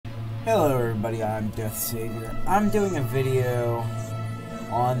Hello everybody, I'm DeathSavior. I'm doing a video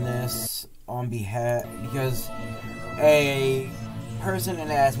on this because a person had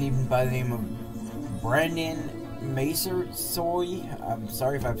asked me by the name of Brendan Macersoy. I'm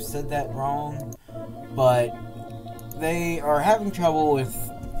sorry if I've said that wrong, but they are having trouble with,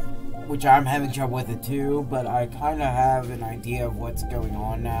 which I'm having trouble with it too, but I kind of have an idea of what's going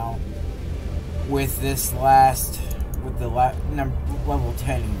on now with this level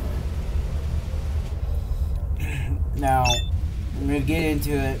 10 here. Now, I'm going to get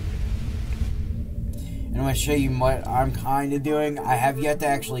into it, and I'm going to show you what I'm kind of doing. I have yet to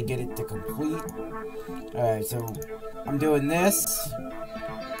actually get it to complete. Alright, so I'm doing this,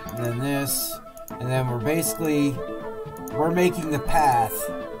 and then this, and then we're making the path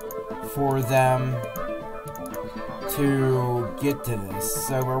for them to get to this.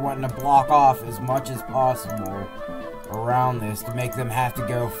 So we're wanting to block off as much as possible around this to make them have to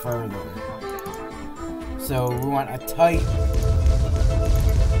go further. So we want a tight...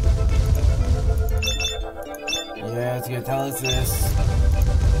 Yeah, it's gonna tell us this.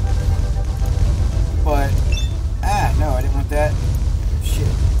 But... no, I didn't want that. Shit.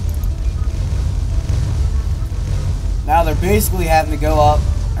 Now they're basically having to go up,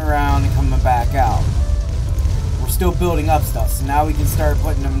 around, and coming back out. We're still building up stuff, so now we can start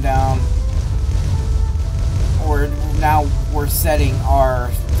putting them down. Or now we're setting our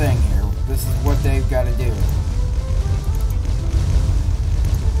thing here. This is what they've got to do.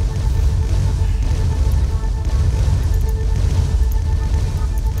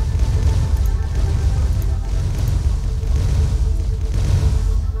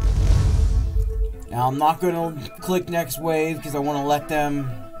 Now I'm not going to click next wave because I want to let them,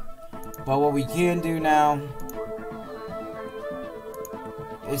 but what we can do now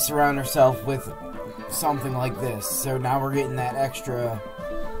is surround ourselves with something like this. So now we're getting that extra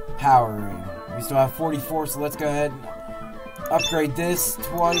power in. We still have 44, so let's go ahead and upgrade this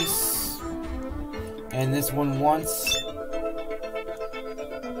twice and this one once.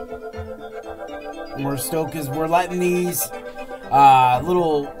 And we're still, because we're letting these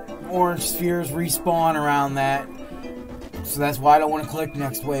little orange spheres respawn around that, so that's why I don't want to click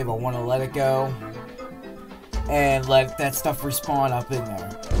next wave. I want to let it go and let that stuff respawn up in there.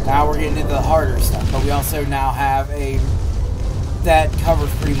 Now we're getting into the harder stuff, but we also now have that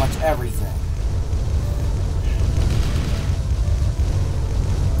covers pretty much everything.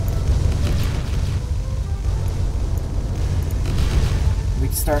 We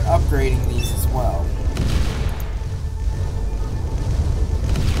can start upgrading these as well.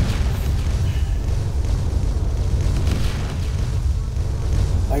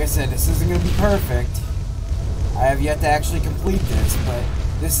 Like I said, this isn't going to be perfect. I have yet to actually complete this, but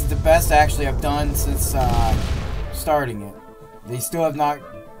this is the best actually I've done since starting it. They still have not,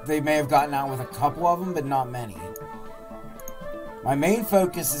 they may have gotten out with a couple of them, but not many. My main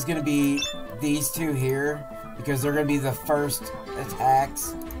focus is going to be these two here, because they're going to be the first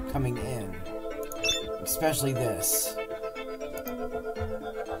attacks coming in. Especially this.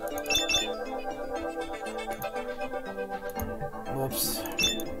 Whoops.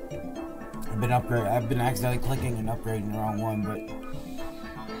 I've been accidentally clicking and upgrading the wrong one, but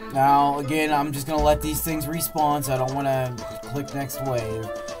now again I'm just gonna let these things respawn, so I don't want to click next wave,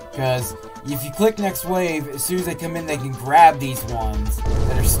 because if you click next wave, as soon as they come in they can grab these ones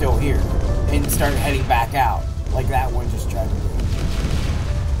that are still here and start heading back out, like that one just tried to do.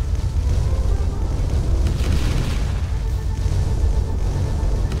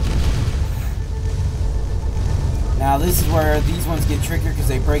 Now this is where these ones get trickier because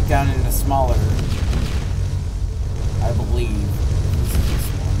they break down into smaller, I believe. This is this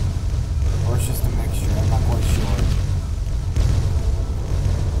one. Or it's just a mixture, I'm not quite sure.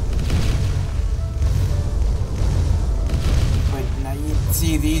 But now you can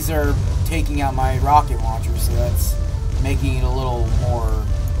see these are taking out my rocket launcher, so that's making it a little more...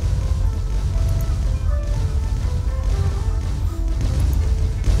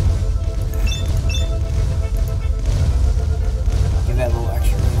 that little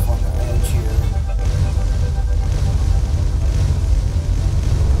extra oomph on the edge here.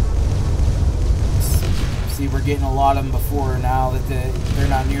 See, we're getting a lot of them before now that they're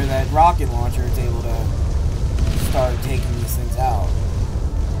not near that rocket launcher. It's able to start taking these things out.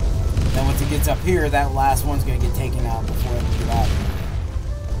 Then once it gets up here, that last one's going to get taken out before it can get out of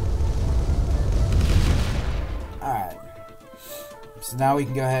here. Alright. So now we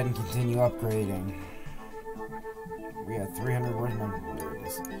can go ahead and continue upgrading. We got 300, there it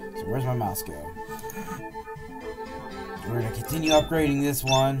is. So where's my mouse go? We're going to continue upgrading this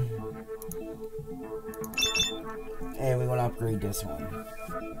one. And we want to upgrade this one.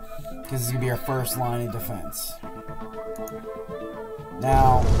 because it's going to be our first line of defense.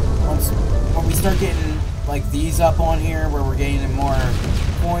 Now, when we start getting like these up on here, where we're getting more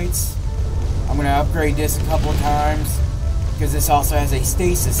points, I'm going to upgrade this a couple of times, because this also has a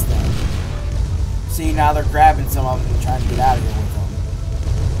stasis thing. See, now they're grabbing some of them and trying to get out of here with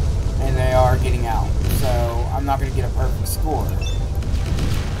them. And they are getting out. So, I'm not going to get a perfect score.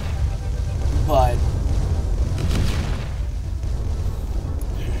 But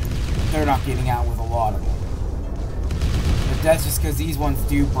they're not getting out with a lot of them. But that's just because these ones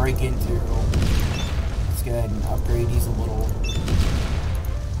do break into. Let's go ahead and upgrade these a little.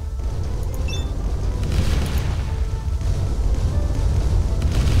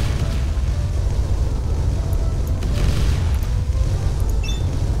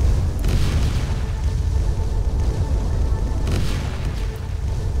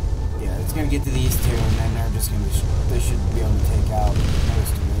 Get to these two, and then they're just gonna they should be able to take out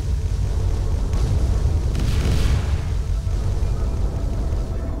most of it.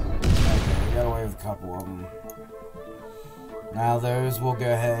 Okay, we got away with a couple of them. Now those we'll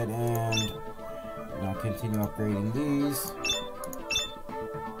go ahead and I'll continue upgrading these.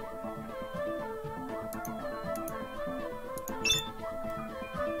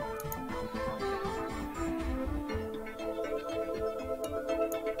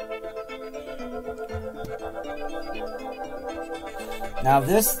 Now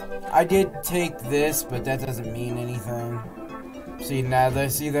this, I did take this, but that doesn't mean anything. See, now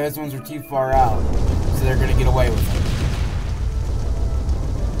those ones are too far out, so they're gonna get away with it.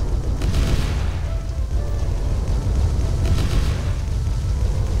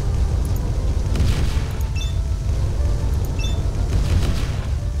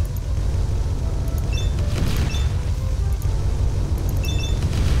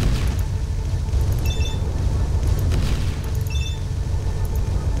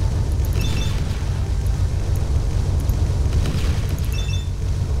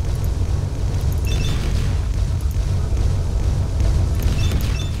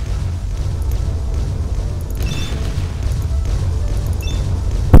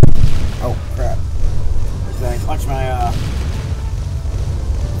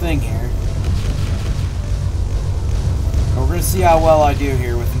 See how well I do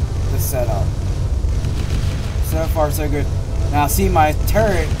here with this setup. So far, so good. Now, see, my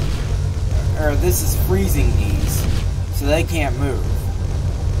turret, or this is freezing these, so they can't move.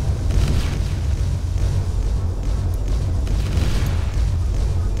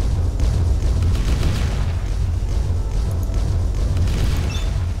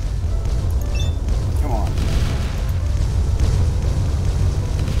 Come on.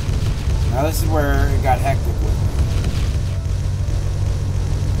 Now, this is where it got hectic with me.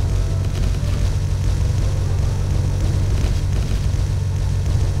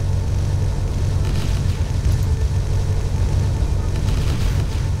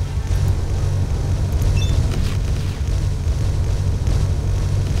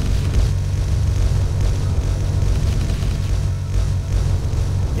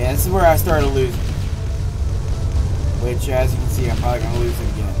 This is where I started losing. Which, as you can see, I'm probably going to lose it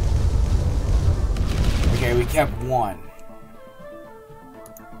again. Okay, we kept one.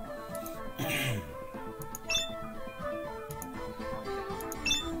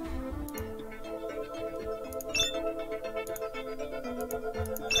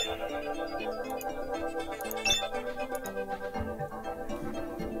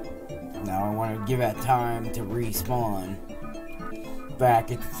 Now I want to give that time to respawn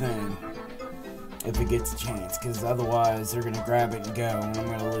back at the thing if it gets a chance, because otherwise they're gonna grab it and go and I'm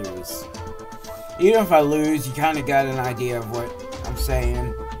gonna lose. Even if I lose, you kind of got an idea of what I'm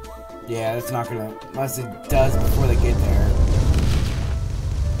saying. Yeah, that's not gonna, unless it does before they get there.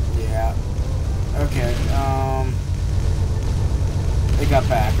 Yeah. Okay, they got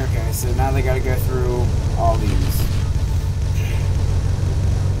back. Okay, so now they gotta go through all these.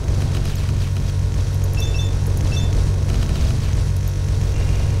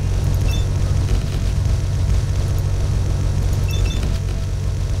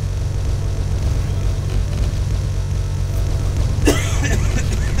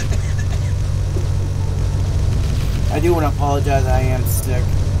 I do want to apologize, I am sick.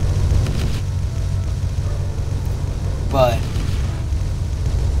 But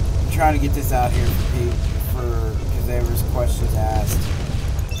I'm trying to get this out here for people, because there was questions asked.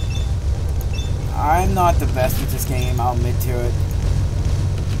 I'm not the best with this game, I'll admit to it.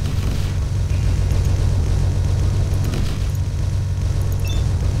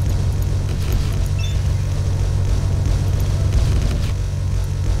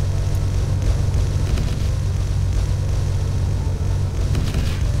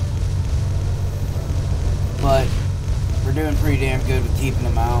 but we're doing pretty damn good with keeping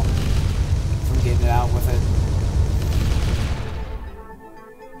them out from getting it out with it.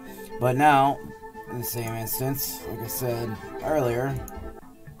 But now, in the same instance, like I said earlier,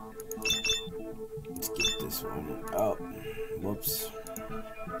 let's get this one. Oh, whoops.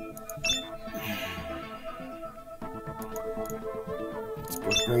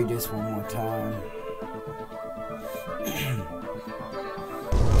 Let's upgrade this one more time.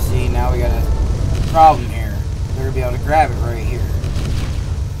 See, now we got a problem here. They're gonna be able to grab it right here.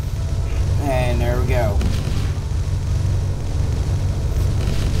 And there we go.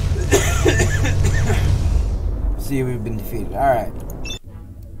 See, we've been defeated. Alright.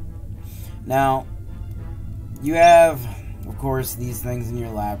 Now, you have, of course, these things in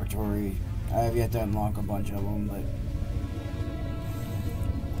your laboratory. I have yet to unlock a bunch of them, but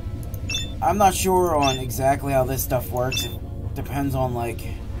I'm not sure on exactly how this stuff works. It depends on, like,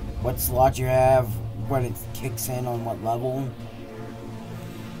 what slot you have, when it kicks in, on what level.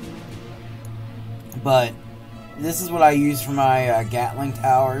 But this is what I use for my Gatling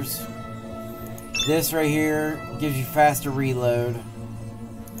towers. This right here gives you faster reload.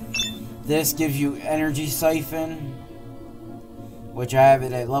 This gives you energy siphon, which I have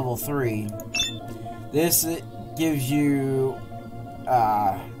it at level 3. This gives you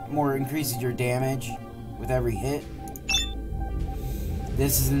increases your damage with every hit.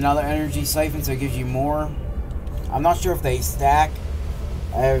 This is another energy siphon, so it gives you more. I'm not sure if they stack.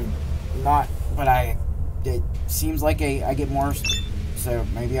 I have not, but it seems like I get more, so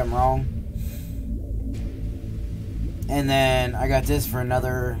maybe I'm wrong. And then I got this for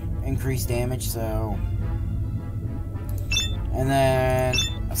another increased damage, so. And then,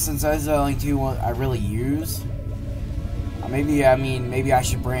 since those are the only two I really use, maybe I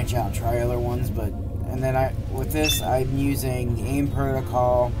should branch out and try other ones, but. And then with this, I'm using the aim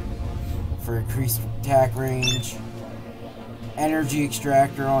protocol for increased attack range, energy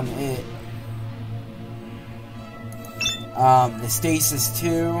extractor on it, the stasis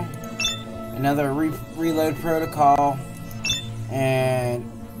 2, another reload protocol, and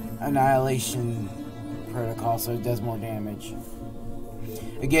annihilation protocol, so it does more damage.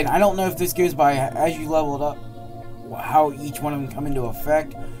 Again, I don't know if this goes by as you level it up, how each one of them come into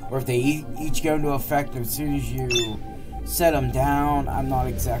effect, or if they each go into effect as soon as you set them down. I'm not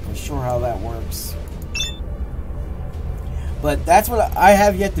exactly sure how that works. But that's what I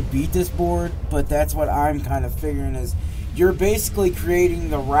have yet to beat this board, but that's what I'm kind of figuring is you're basically creating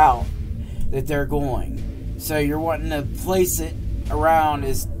the route that they're going. So you're wanting to place it around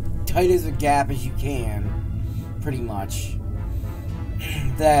as tight as a gap as you can, pretty much.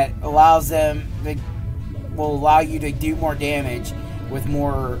 That allows them, that will allow you to do more damage with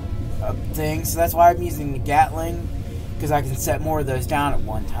more things. So that's why I'm using the Gatling, because I can set more of those down at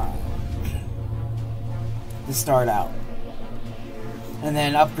one time to start out, and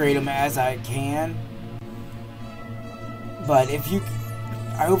then upgrade them as I can. But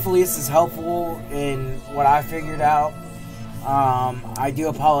hopefully this is helpful in what I figured out. I do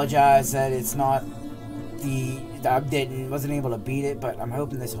apologize that it's not wasn't able to beat it, but I'm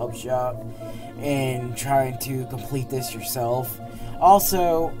hoping this helps you out in trying to complete this yourself.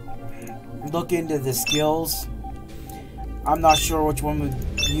 Also, look into the skills. I'm not sure which one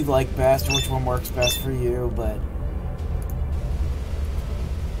you like best or which one works best for you, but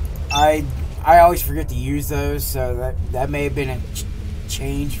I always forget to use those, so that may have been a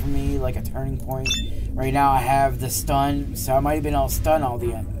change for me, like a turning point. Right now I have the stun, so I might have been able to stun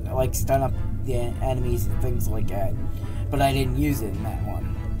stun up the enemies and things like that, but I didn't use it in that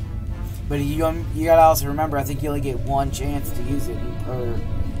one. But you gotta also remember, I think you only get one chance to use it per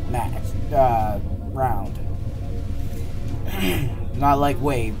match round. Not like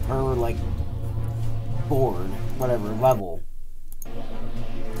wave, per like board, whatever level.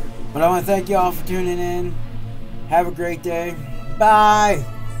 But I want to thank you all for tuning in. Have a great day. Bye.